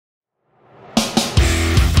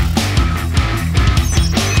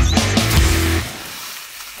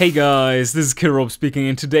Hey guys, this is Kirob speaking,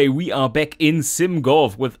 and today we are back in Sim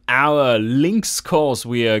Golf with our links course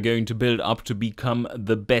we are going to build up to become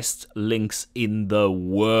the best links in the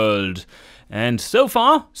world. And so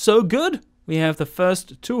far, so good. We have the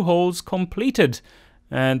first 2 holes completed.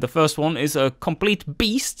 And the first one is a complete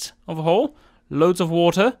beast of a hole. Loads of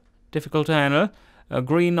water, difficult to handle. A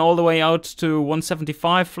green all the way out to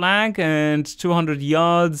 175 flag and 200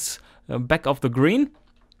 yards back of the green.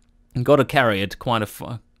 And got to carry it quite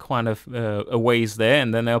a ways there,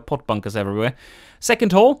 and then there are pot bunkers everywhere.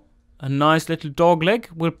 Second hole, a nice little dog leg,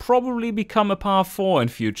 will probably become a par 4 in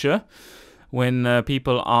future when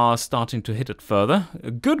people are starting to hit it further.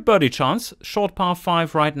 A good birdie chance, short par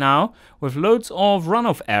 5 right now, with loads of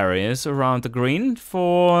runoff areas around the green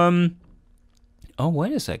for... oh,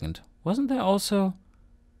 wait a second. Wasn't there also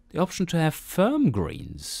the option to have firm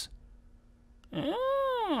greens?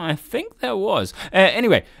 I think there was.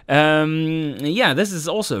 Anyway, yeah, this is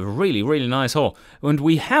also a really, really nice hole. And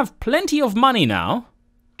we have plenty of money now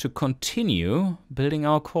to continue building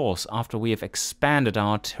our course after we have expanded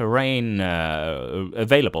our terrain,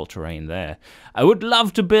 available terrain there. I would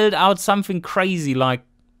love to build out something crazy like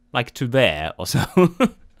to there or so.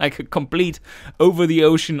 Like a complete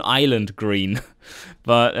over-the-ocean island green.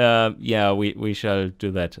 But yeah, we shall do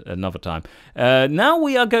that another time. Now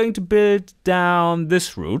we are going to build down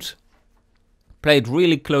this route. Play it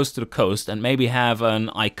really close to the coast and maybe have an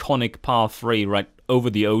iconic par 3 right over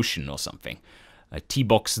the ocean or something. A tee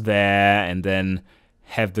box there, and then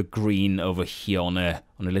have the green over here on a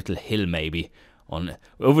little hill maybe.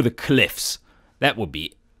 Over the cliffs. That would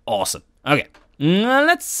be awesome. Okay.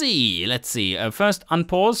 Let's see. First,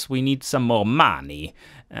 unpause. We need some more money.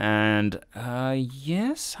 And,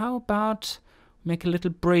 yes, how about make a little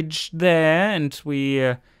bridge there and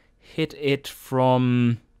we hit it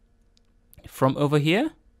from over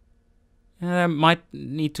here? Might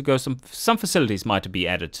need to go some facilities might be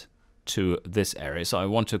added to this area, so I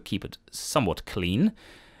want to keep it somewhat clean.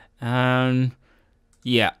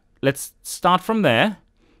 Yeah, let's start from there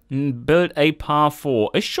and build a par 4,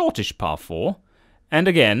 a shortish par 4. And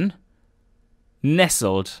again,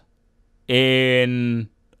 nestled on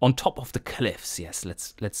top of the cliffs. Yes,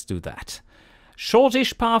 let's do that.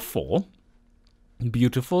 Shortish par 4,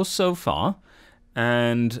 beautiful so far,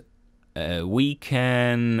 and we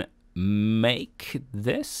can make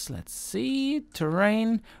this. Let's see,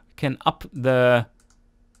 terrain. We can up the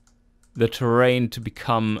terrain to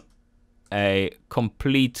become a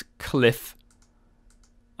complete cliff.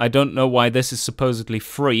 I don't know why this is supposedly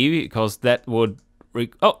free, because that would...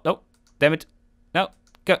 oh, no, damn it. No,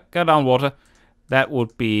 go down, water. That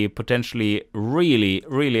would be potentially really,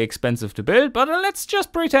 really expensive to build, but let's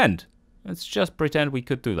just pretend. Let's just pretend we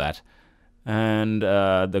could do that. And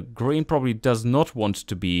the green probably does not want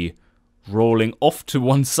to be rolling off to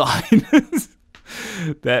one side.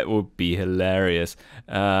 That would be hilarious.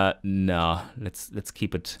 No, let's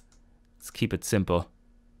keep it simple.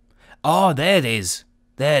 Oh, there it is.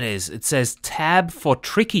 There it is. It says tab for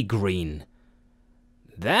tricky green.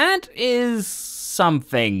 That is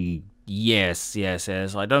something. Yes.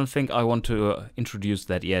 I don't think I want to introduce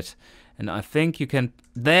that yet. And I think you can...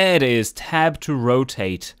 there it is. Tab to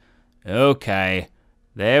rotate. Okay.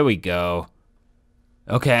 There we go.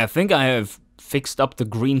 Okay, I think I have fixed up the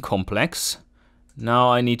green complex.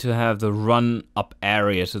 Now I need to have the run up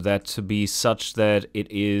area to that to be such that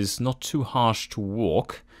it is not too harsh to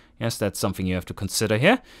walk. Yes, that's something you have to consider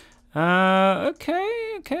here. Okay.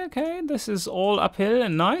 This is all uphill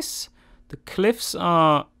and nice. The cliffs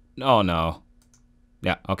are... oh, no.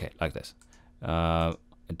 Yeah, okay, like this. I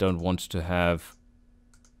don't want to have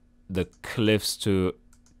the cliffs to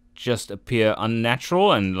just appear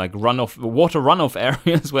unnatural and like water runoff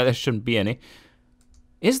areas where there shouldn't be any.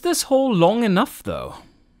 Is this hole long enough, though?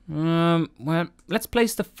 Well, let's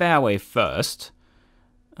place the fairway first.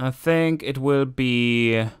 I think it will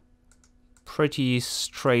be... pretty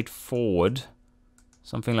straightforward.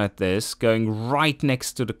 Something like this, going right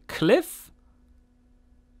next to the cliff.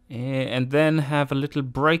 And then have a little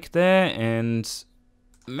break there and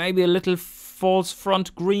maybe a little false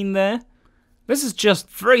front green there. This is just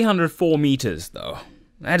 304 meters though.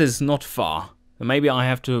 That is not far. Maybe I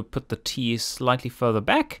have to put the tee slightly further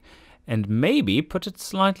back and maybe put it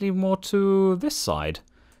slightly more to this side.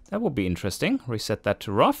 That would be interesting. Reset that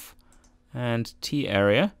to rough and tee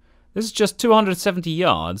area. This is just 270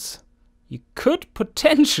 yards. You could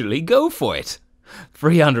potentially go for it.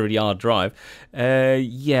 300-yard drive.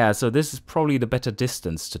 Yeah, so this is probably the better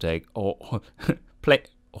distance to take. Or play.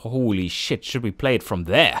 Holy shit, should we play it from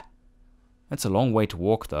there? That's a long way to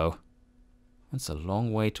walk, though. That's a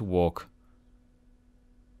long way to walk.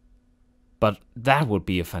 But that would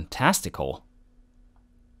be a fantastic hole.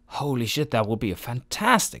 Holy shit, that would be a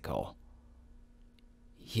fantastic hole.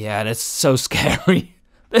 Yeah, that's so scary.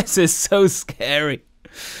 This is so scary.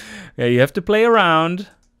 Yeah, you have to play around.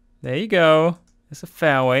 There you go. There's a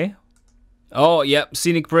fairway. Oh, yep,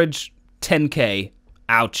 scenic bridge, 10k.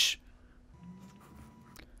 Ouch.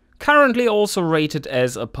 Currently also rated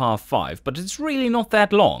as a par 5, but it's really not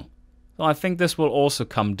that long. So I think this will also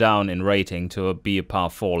come down in rating to be a par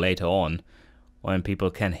 4 later on, when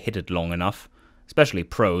people can hit it long enough. Especially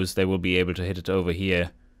pros, they will be able to hit it over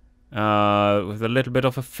here. With a little bit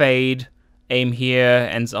of a fade. Aim here,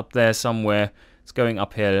 ends up there somewhere. It's going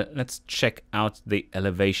uphill. Let's check out the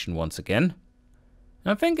elevation once again.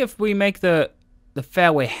 I think if we make the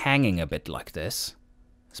fairway hanging a bit like this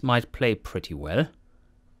might play pretty well.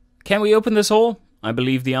 Can we open this hole? I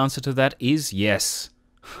believe the answer to that is yes.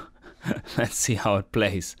 Let's see how it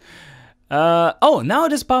plays. Oh, now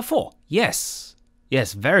it is par 4. Yes.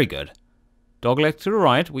 Yes, very good. Dogleg to the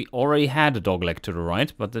right. We already had a dogleg to the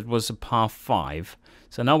right, but it was a par 5.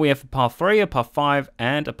 So now we have a par 3, a par 5,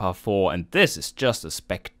 and a par 4. And this is just a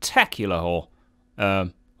spectacular hole.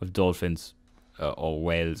 With dolphins or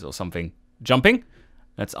whales or something jumping.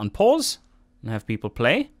 Let's unpause and have people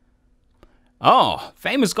play. Oh,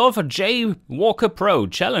 famous golfer Jay Walker Pro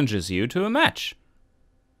challenges you to a match.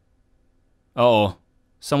 Uh-oh,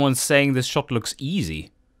 someone's saying this shot looks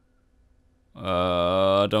easy.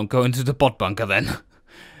 Don't go into the pot bunker then.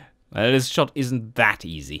 Well, this shot isn't that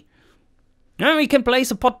easy. And we can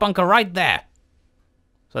place a pot bunker right there.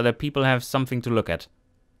 So that people have something to look at.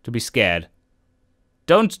 To be scared.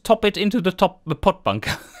 Don't top it into the pot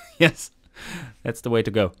bunker. Yes, that's the way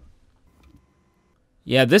to go.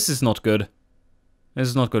 Yeah, this is not good. This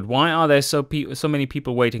is not good. Why are there so many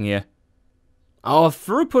people waiting here? Our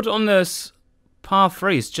throughput on this par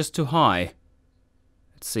 3 is just too high.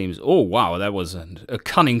 It seems. Oh, wow, that was a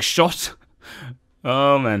cunning shot.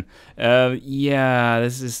 Oh, man. Yeah,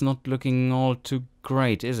 this is not looking all too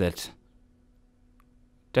great, is it?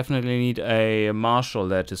 Definitely need a marshal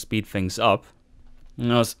there to speed things up.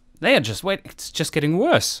 No, they are just wait. It's just getting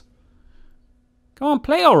worse. Come on,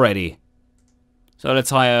 play already. So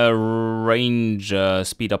let's hire range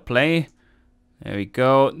speed up play. There we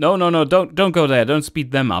go. No, don't go there. Don't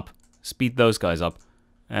speed them up. Speed those guys up.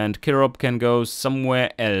 And Kirop can go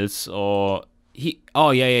somewhere else, or he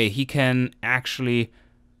can actually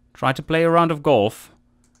try to play a round of golf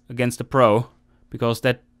against a pro, because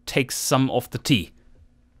that takes some off the tee.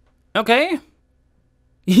 Okay.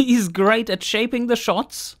 He's great at shaping the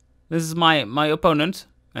shots. This is my opponent.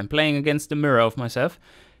 I'm playing against the mirror of myself.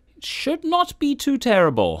 It should not be too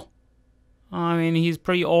terrible. I mean, he's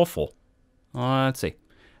pretty awful. Let's see.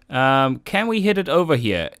 Can we hit it over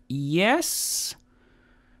here? Yes.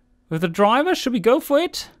 With the driver, should we go for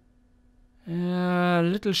it? A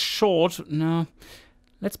little short. No.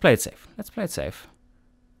 Let's play it safe. Let's play it safe.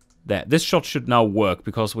 There. This shot should now work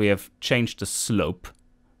because we have changed the slope.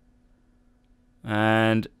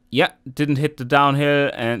 And yeah, didn't hit the downhill,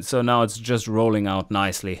 and so now it's just rolling out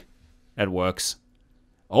nicely. That works.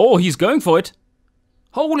 Oh, he's going for it.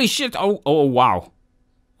 Holy shit. Oh, wow.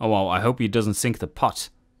 Oh, wow. I hope he doesn't sink the putt.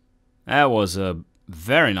 That was a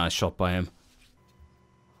very nice shot by him.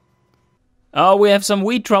 Oh, we have some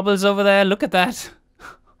weed troubles over there. Look at that.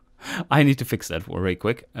 I need to fix that very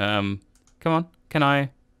quick. Come on. Can I?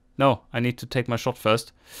 No, I need to take my shot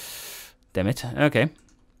first. Damn it. Okay.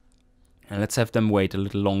 And let's have them wait a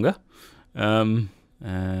little longer. And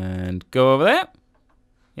go over there.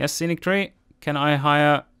 Yes, scenic tree. Can I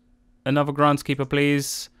hire another groundskeeper,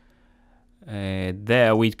 please?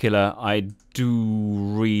 There, weed killer. I do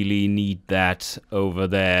really need that over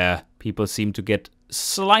there. People seem to get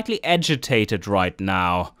slightly agitated right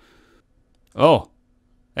now. Oh,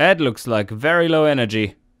 that looks like very low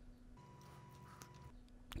energy.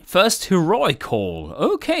 First heroic hole.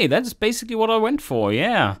 Okay, that's basically what I went for,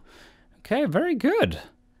 yeah. Okay, very good.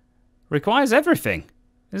 Requires everything.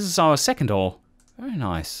 This is our second hole. Very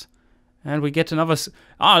nice. And we get another...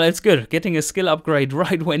 that's good. Getting a skill upgrade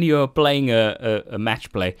right when you're playing a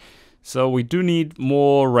match play. So we do need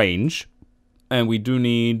more range. And we do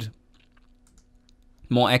need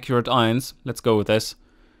more accurate irons. Let's go with this.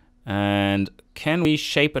 And can we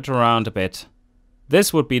shape it around a bit?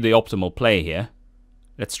 This would be the optimal play here.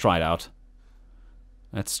 Let's try it out.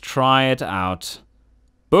 Let's try it out.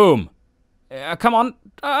 Boom. Come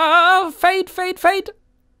on. Fade, fade, fade.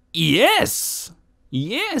 Yes.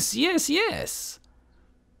 Yes, yes, yes.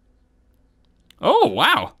 Oh,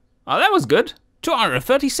 wow. Oh, that was good.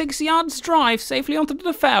 236 yards drive safely onto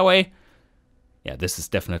the fairway. Yeah, this is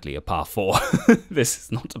definitely a par 4. This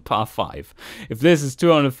is not a par 5. If this is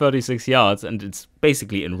 236 yards and it's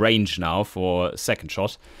basically in range now for second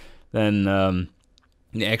shot, then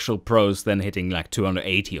the actual pros then hitting like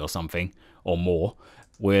 280 or something or more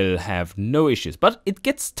will have no issues. But it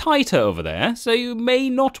gets tighter over there, so you may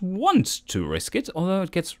not want to risk it, although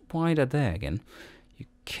it gets wider there again. You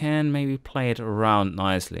can maybe play it around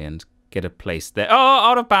nicely and get a place there. Oh,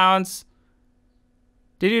 out of bounds.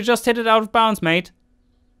 Did you just hit it out of bounds, mate?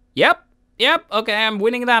 Yep, okay, I'm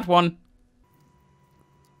winning that one.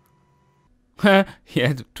 He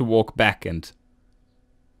had to walk back and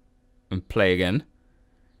play again.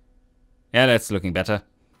 Yeah, that's looking better.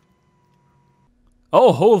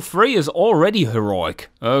 Oh, hole 3 is already heroic.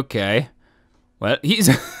 Okay. Well, he's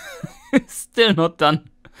still not done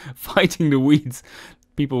fighting the weeds.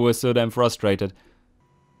 People were so damn frustrated.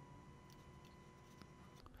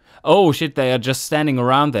 Oh shit, they are just standing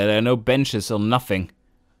around there. There are no benches or nothing.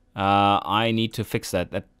 I need to fix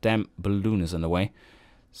that. That damn balloon is in the way.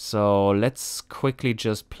 So let's quickly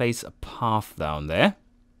just place a path down there.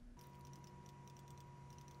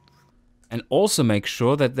 And also make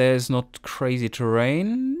sure that there's not crazy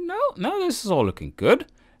terrain. No, this is all looking good.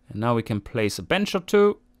 And now we can place a bench or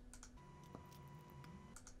two.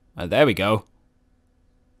 There we go.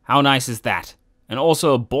 How nice is that? And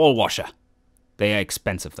also a ball washer. They are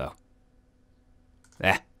expensive though.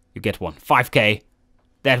 There, you get one. 5k.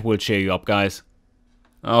 That will cheer you up, guys.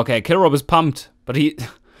 Okay, Killrob is pumped, but he...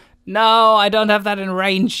 No, I don't have that in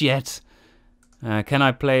range yet. Can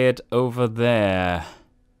I play it over there?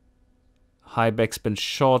 High backspin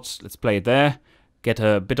shot. Let's play it there. Get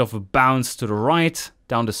a bit of a bounce to the right,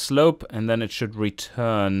 down the slope, and then it should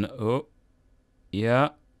return. Oh, yeah.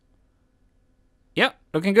 Yeah,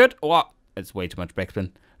 looking good. Oh, it's way too much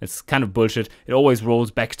backspin. It's kind of bullshit. It always rolls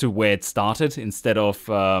back to where it started instead of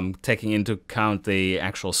taking into account the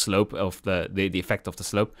actual slope of the effect of the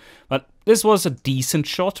slope. But this was a decent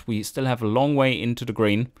shot. We still have a long way into the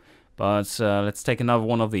green. But let's take another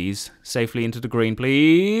one of these. Safely into the green,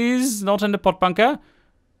 please. Not in the pot bunker.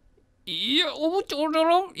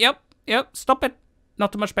 Yep, stop it.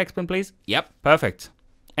 Not too much backspin, please. Yep, perfect.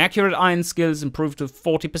 Accurate iron skills improved to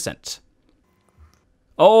 40%.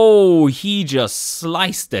 Oh, he just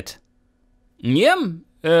sliced it. Yeah,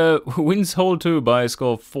 wins hole 2 by a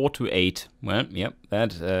score of 4-8. Well, yep,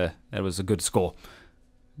 that was a good score.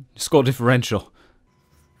 Score differential.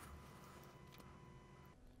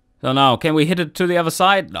 So now, can we hit it to the other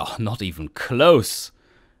side? No, not even close.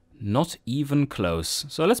 Not even close.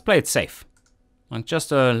 So let's play it safe. Like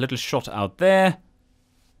just a little shot out there.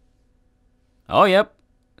 Oh, yep,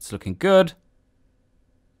 it's looking good.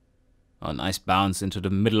 Oh, nice bounce into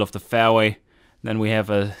the middle of the fairway. Then we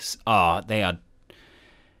have a... Ah, they are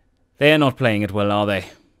not playing it well, are they?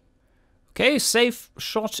 Okay, safe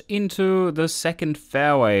shot into the second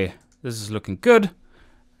fairway. This is looking good.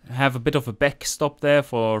 Have a bit of a backstop there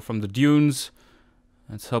from the dunes.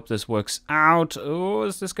 Let's hope this works out. Oh,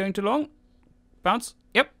 is this going too long? Bounce.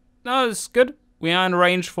 Yep. No, it's good. We are in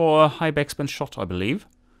range for a high backspin shot, I believe.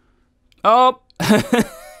 Oh!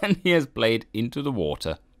 And he has played into the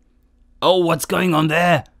water. Oh, what's going on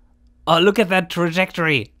there? Oh, look at that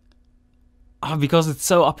trajectory. Oh, because it's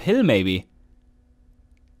so uphill, maybe.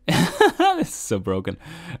 This is so broken.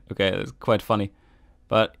 Okay, that's quite funny.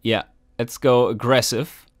 But yeah, let's go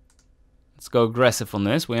aggressive. Let's go aggressive on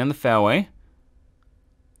this. We're in the fairway.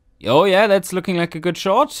 Oh yeah, that's looking like a good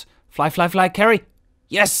shot. Fly, fly, fly, carry.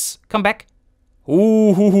 Yes, come back.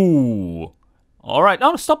 Ooh. All right,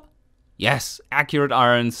 no, stop. Yes, accurate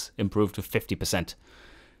irons improved to 50%.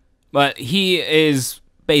 But he is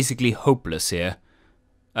basically hopeless here.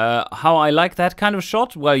 How I like that kind of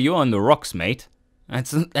shot? Well, you're on the rocks, mate.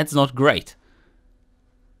 That's not great.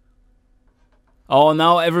 Oh,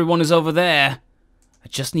 now everyone is over there. I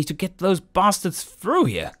just need to get those bastards through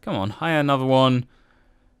here. Come on, hire another one.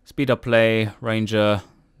 Speed up play, Ranger.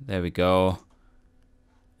 There we go.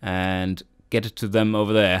 And get it to them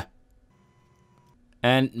over there.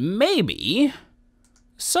 And maybe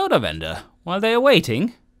soda vendor while they are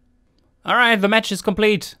waiting. Alright, the match is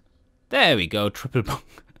complete. There we go, triple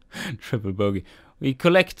bogey. We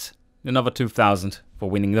collect another 2,000 for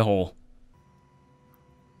winning the hole.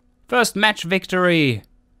 First match victory.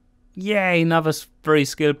 Yay, another 3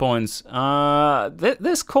 skill points.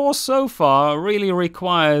 This course so far really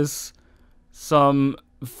requires some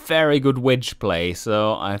very good wedge play.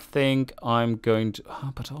 So I think I'm going to...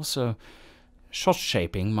 but also, shot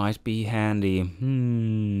shaping might be handy.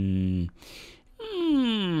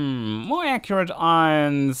 More accurate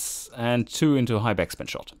irons and 2 into a high backspin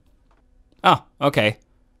shot. Ah, okay.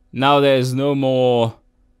 Now there's no more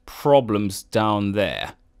problems down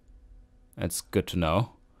there. That's good to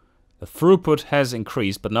know. The throughput has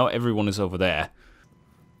increased, but now everyone is over there.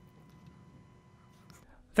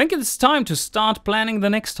 I think it's time to start planning the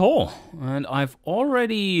next hole. And I've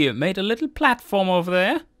already made a little platform over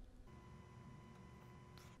there.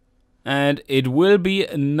 And it will be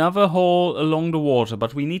another hole along the water,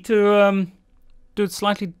 but we need to do it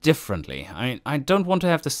slightly differently. I don't want to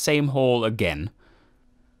have the same hole again.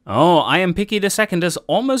 Oh, I Am Picky the Second is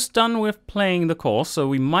almost done with playing the course, so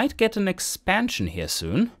we might get an expansion here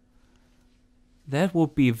soon. That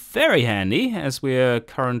would be very handy, as we're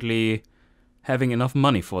currently having enough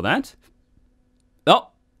money for that. Oh,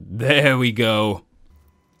 there we go.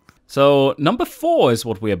 So, number 4 is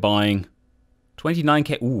what we're buying.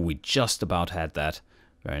 29k. Ooh, we just about had that.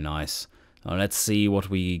 Very nice. Now let's see what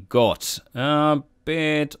we got. A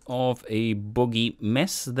bit of a boogie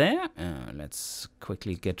mess there. Let's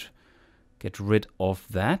quickly get rid of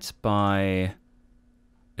that by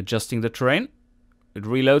adjusting the terrain. It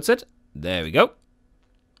reloads it. There we go.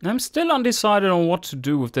 I'm still undecided on what to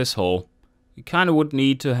do with this hole. You kind of would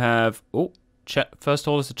need to have... Oh, first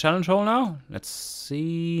hole is the challenge hole now. Let's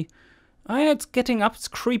see... it's getting up, it's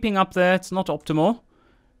creeping up there, it's not optimal.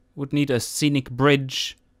 Would need a scenic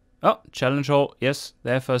bridge. Oh, challenge hole, yes,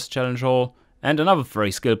 their first challenge hole. And another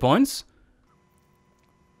 3 skill points.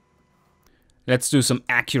 Let's do some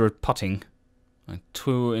accurate putting.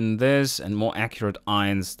 2 in this and more accurate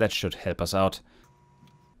irons, that should help us out.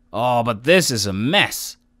 Oh, but this is a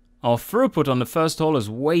mess. Our throughput on the first hole is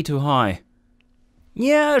way too high.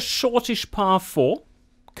 Yeah, shortish par 4.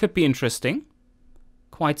 Could be interesting.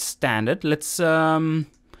 Quite standard. Let's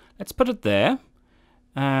put it there,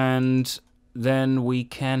 and then we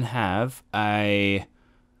can have a.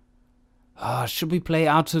 Should we play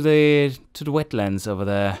out to the wetlands over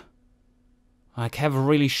there? Like have a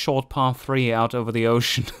really short par 3 out over the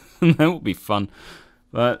ocean. That would be fun.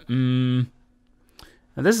 But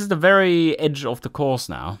this is the very edge of the course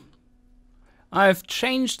now. I've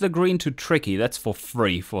changed the green to tricky. That's for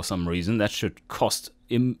free for some reason. That should cost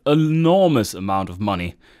enormous amount of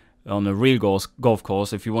money on a real golf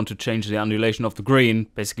course. If you want to change the undulation of the green,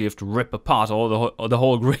 basically you have to rip apart all the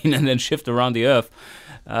whole green and then shift around the earth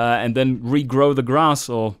and then regrow the grass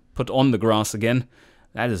or put on the grass again.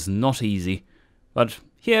 That is not easy. But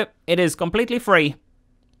here it is completely free.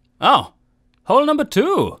 Oh, hole number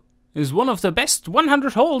 2 is one of the best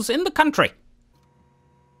 100 holes in the country.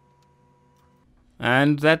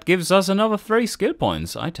 And that gives us another 3 skill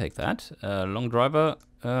points. I take that. Long driver,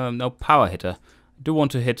 no power hitter. I do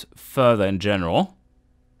want to hit further in general.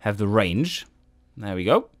 Have the range. There we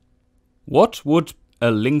go. What would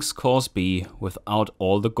a links course be without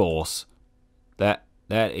all the gorse? That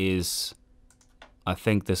is... I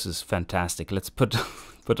think this is fantastic. Let's put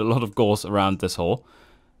put a lot of gorse around this hole.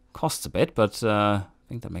 Costs a bit, but I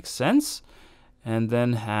think that makes sense. And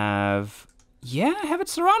then have... Yeah, have it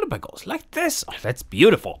surrounded by gorse, like this. Oh, that's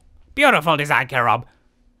beautiful. Beautiful design, Rob.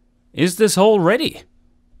 Is this hole ready?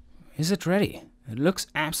 Is it ready? It looks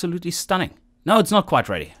absolutely stunning. No, it's not quite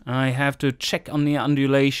ready. I have to check on the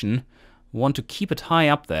undulation. Want to keep it high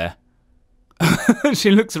up there.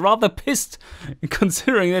 She looks rather pissed,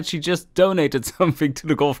 considering that she just donated something to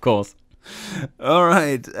the golf course. All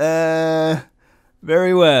right.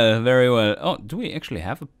 Very well, very well. Oh, do we actually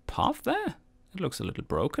have a path there? It looks a little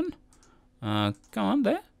broken. Come on,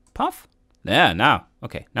 there. Path. There, now.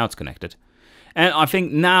 Okay, now it's connected. And I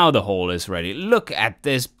think now the hole is ready. Look at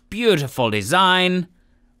this beautiful design.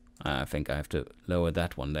 I think I have to lower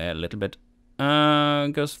that one there a little bit.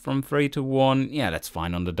 Goes from 3 to 1. Yeah, that's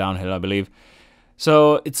fine on the downhill, I believe.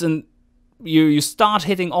 So it's you start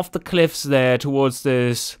hitting off the cliffs there towards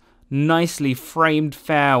this nicely framed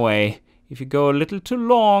fairway. If you go a little too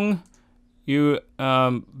long, you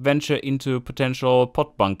venture into potential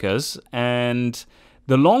pot bunkers, and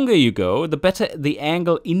the longer you go, the better the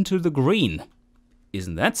angle into the green.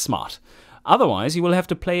 Isn't that smart? Otherwise, you will have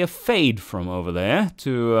to play a fade from over there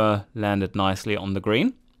to land it nicely on the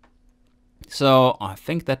green. So I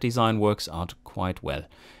think that design works out quite well.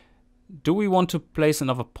 Do we want to place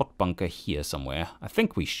another pot bunker here somewhere? I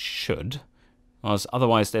think we should. Because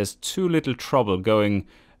otherwise there's too little trouble going,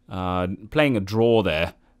 playing a draw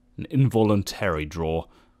there. An involuntary draw.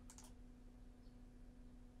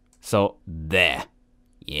 So, there.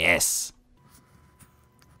 Yes.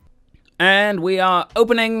 And we are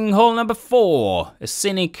opening hole number 4. A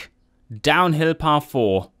scenic downhill par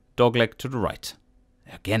 4. Dogleg to the right.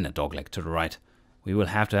 Again, a dogleg to the right. We will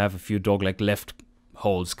have to have a few dogleg left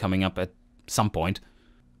holes coming up at some point.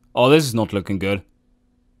 Oh, this is not looking good.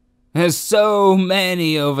 There's so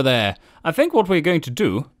many over there. I think what we're going to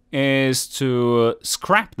do is to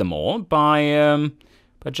scrap them all by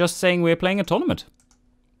just saying we're playing a tournament.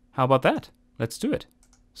 How about that? Let's do it.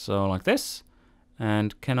 So like this.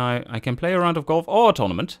 And I can play a round of golf or a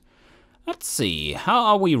tournament. Let's see. How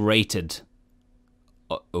are we rated?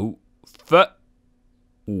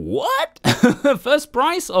 What? First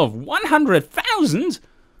prize of 100,000?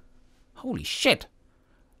 Holy shit.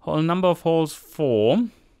 Whole number of holes 4.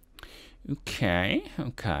 Okay.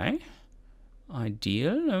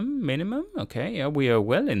 Ideal, minimum. Okay, yeah, we are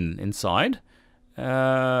well inside.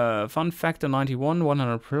 Fun factor 91,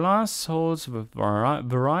 100 plus holes,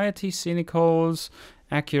 variety, scenic holes,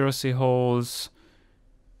 accuracy holes.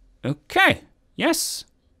 Okay, yes.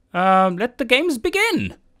 Let the games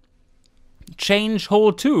begin. Change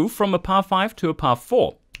hole 2 from a par 5 to a par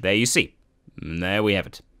 4. There you see. There we have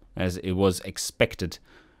it. As it was expected.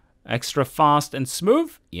 Extra fast and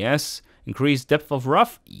smooth? Yes. Increased depth of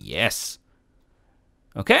rough? Yes.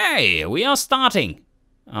 Okay, we are starting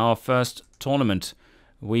our first tournament.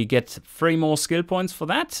 We get 3 more skill points for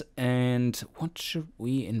that. And what should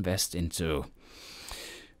we invest into?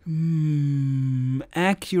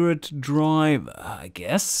 Accurate driver, I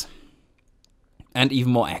guess. And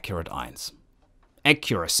even more accurate irons.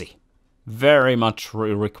 Accuracy. Very much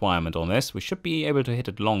requirement on this. We should be able to hit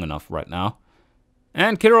it long enough right now.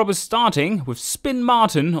 And Kirob is starting with Spin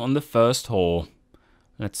Martin on the first hole.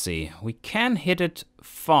 Let's see. We can hit it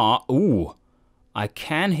far. Ooh. I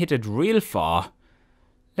can hit it real far.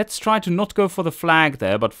 Let's try to not go for the flag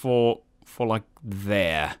there, but for like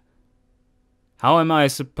there. How am I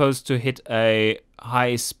supposed to hit a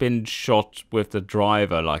high spin shot with the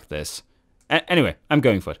driver like this? Anyway, I'm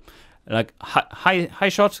going for it. Like high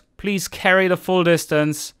shot, please carry the full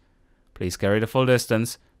distance. Please carry the full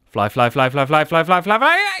distance. Fly, fly, fly, fly, fly, fly, fly, fly,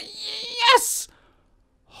 fly. Yes!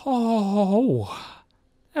 Oh,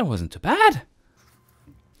 that wasn't too bad.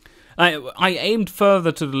 I aimed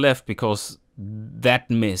further to the left because that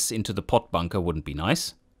miss into the pot bunker wouldn't be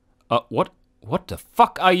nice. What the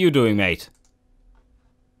fuck are you doing, mate?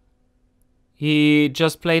 He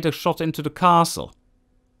just played a shot into the castle.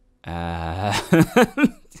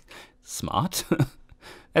 Smart.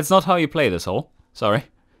 That's not how you play this hole. Sorry.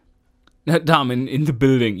 Damn, in the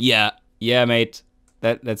building. Yeah, mate.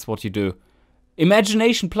 That's what you do.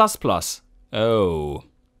 Imagination plus.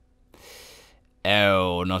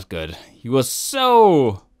 Oh, not good. He was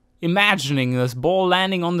so imagining this ball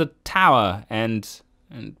landing on the tower and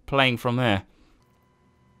playing from there.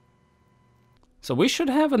 So we should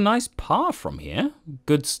have a nice par from here.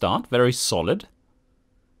 Good start, very solid.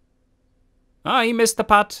 Ah, he missed the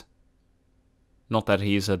putt. Not that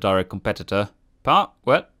he's a direct competitor. Par,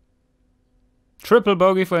 well. Triple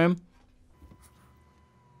bogey for him.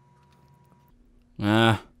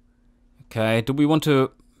 Okay, do we want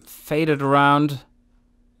to fade it around?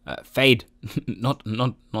 Fade. not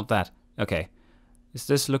that. Okay. Is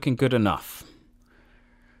this looking good enough?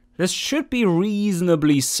 This should be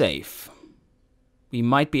reasonably safe. We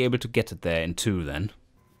might be able to get it there in 2 then.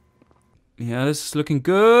 Yeah, this is looking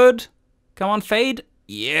good. Come on, fade.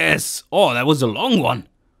 Yes. Oh, that was a long one.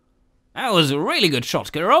 That was a really good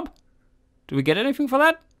shot, Kirob. Do we get anything for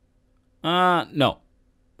that? No.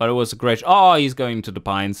 But it was a great... Oh, he's going to the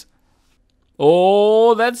pines.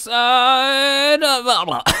 Oh, that's...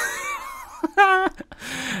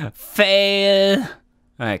 Fail.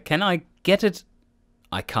 Alright, can I get it?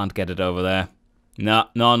 I can't get it over there. No,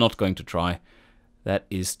 I'm not going to try. That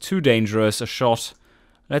is too dangerous a shot.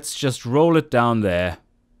 Let's just roll it down there.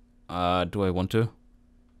 Do I want to?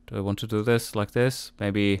 Do I want to do this like this?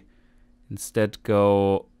 Maybe instead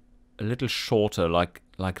go a little shorter like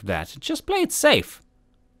that. Just play it safe.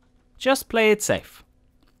 Just play it safe.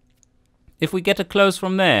 If we get a close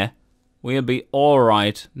from there, we'll be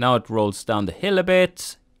alright. Now it rolls down the hill a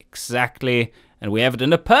bit. Exactly. And we have it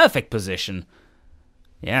in a perfect position.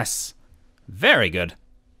 Yes. Very good.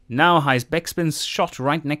 Now High's backspin's shot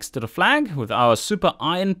right next to the flag with our super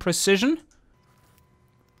iron precision.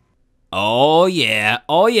 Oh yeah.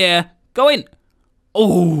 Oh yeah. Go in.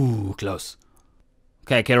 Oh, close.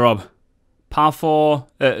 Okay, Kirob. Par 4.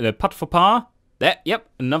 The putt for par. There. Yep.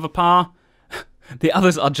 Another par. The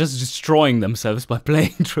others are just destroying themselves by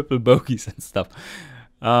playing triple bogeys and stuff.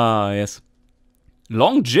 Ah, yes.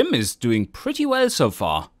 Long Jim is doing pretty well so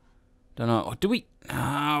far. Don't know. Do we?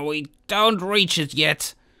 We don't reach it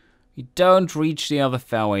yet. We don't reach the other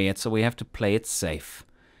fairway yet, so we have to play it safe.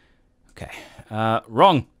 Okay.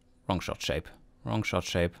 Wrong shot shape. Wrong shot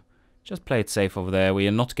shape. Just play it safe over there. We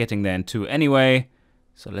are not getting there in 2 anyway,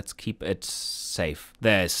 so let's keep it safe.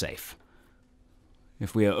 There is safe.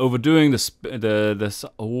 If we are overdoing this,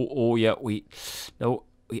 oh yeah, we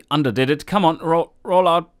underdid it. Come on, roll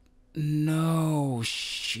out. No,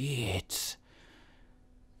 shit.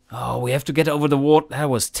 Oh, we have to get over the water. That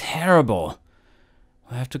was terrible.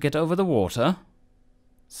 We have to get over the water.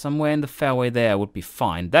 Somewhere in the fairway there would be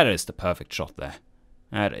fine. That is the perfect shot there.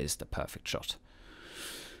 That is the perfect shot.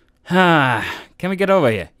 Can we get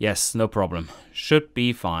over here? Yes, no problem. Should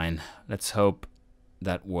be fine. Let's hope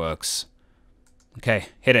that works. Okay,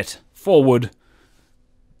 hit it. Forward.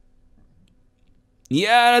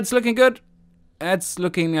 Yeah, that's looking good. That's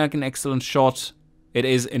looking like an excellent shot. It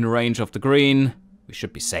is in range of the green. We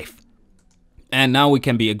should be safe. And now we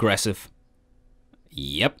can be aggressive.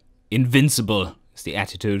 Yep. Invincible is the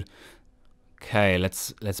attitude. Okay,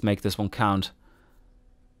 let's make this one count.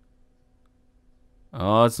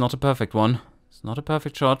 Oh, it's not a perfect one. It's not a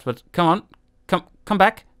perfect shot, but come on. Come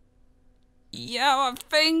back. Yeah, I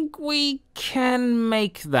think we can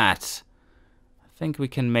make that. I think we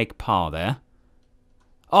can make par there.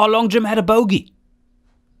 Oh, Long Jim had a bogey.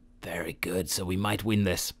 Very good, so we might win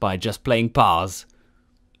this by just playing pars.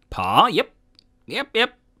 Par, yep.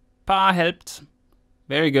 Par helped.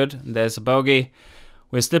 Very good. There's a bogey.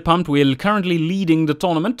 We're still pumped. We're currently leading the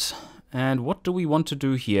tournament. And what do we want to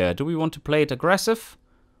do here? Do we want to play it aggressive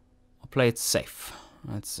or play it safe?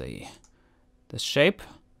 Let's see. This shape.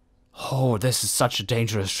 Oh, this is such a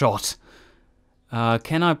dangerous shot.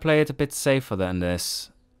 Can I play it a bit safer than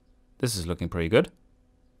this? This is looking pretty good.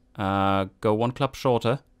 Go one club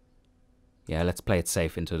shorter. Yeah, let's play it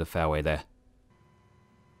safe into the fairway there.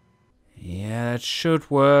 Yeah, it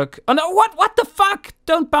should work. Oh no, what the fuck?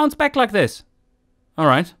 Don't bounce back like this.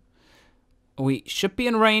 Alright. We should be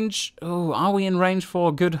in range. Oh, are we in range for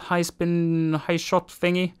a good high spin, high shot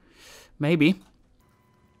thingy? Maybe.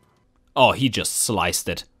 Oh, he just sliced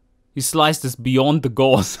it. He sliced this beyond the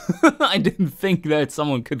gauze. I didn't think that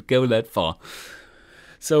someone could go that far.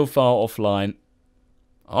 So far offline.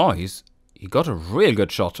 Oh, he got a real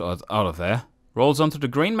good shot out of there. Rolls onto the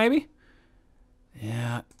green, maybe?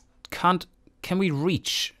 Yeah. Can we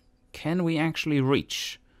reach? Can we actually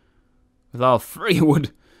reach? With our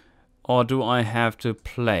 3-wood? Or do I have to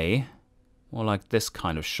play more like this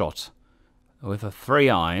kind of shot? With a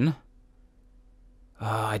 3-iron?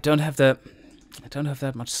 I don't have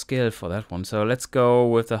that much skill for that one. So let's go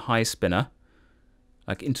with a high spinner.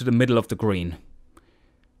 Like into the middle of the green.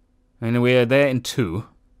 And we're there in 2.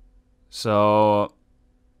 So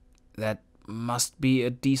that must be a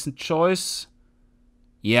decent choice.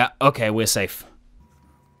 Yeah, okay, we're safe.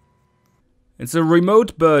 It's a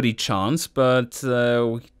remote birdie chance, but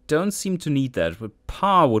we don't seem to need that. With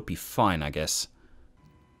par would be fine, I guess.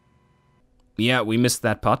 Yeah, we missed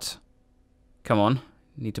that putt. Come on,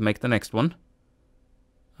 need to make the next one.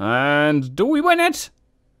 And do we win it?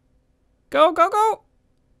 Go, go, go!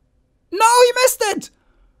 No, you missed it!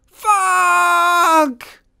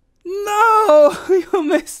 Fuck! No, you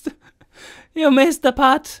missed the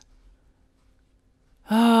putt.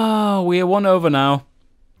 Ah, we are 1 over now.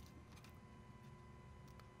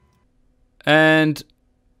 And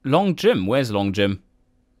Long Jim, where's Long Jim?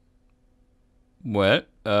 Well,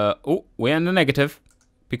 oh, we're in the negative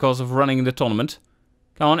because of running the tournament.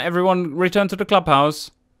 Come on, everyone return to the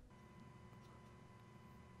clubhouse.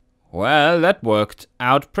 Well, that worked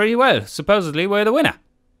out pretty well. Supposedly we're the winner.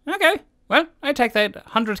 Okay, well, I take that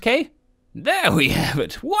 100k. There we have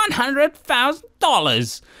it,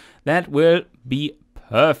 $100,000. That will be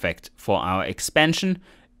perfect for our expansion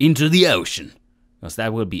into the ocean. Because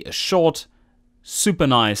that will be a short, super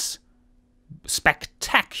nice,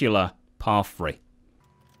 spectacular par 3.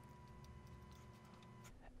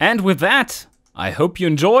 And with that, I hope you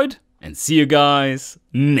enjoyed and see you guys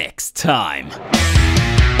next time.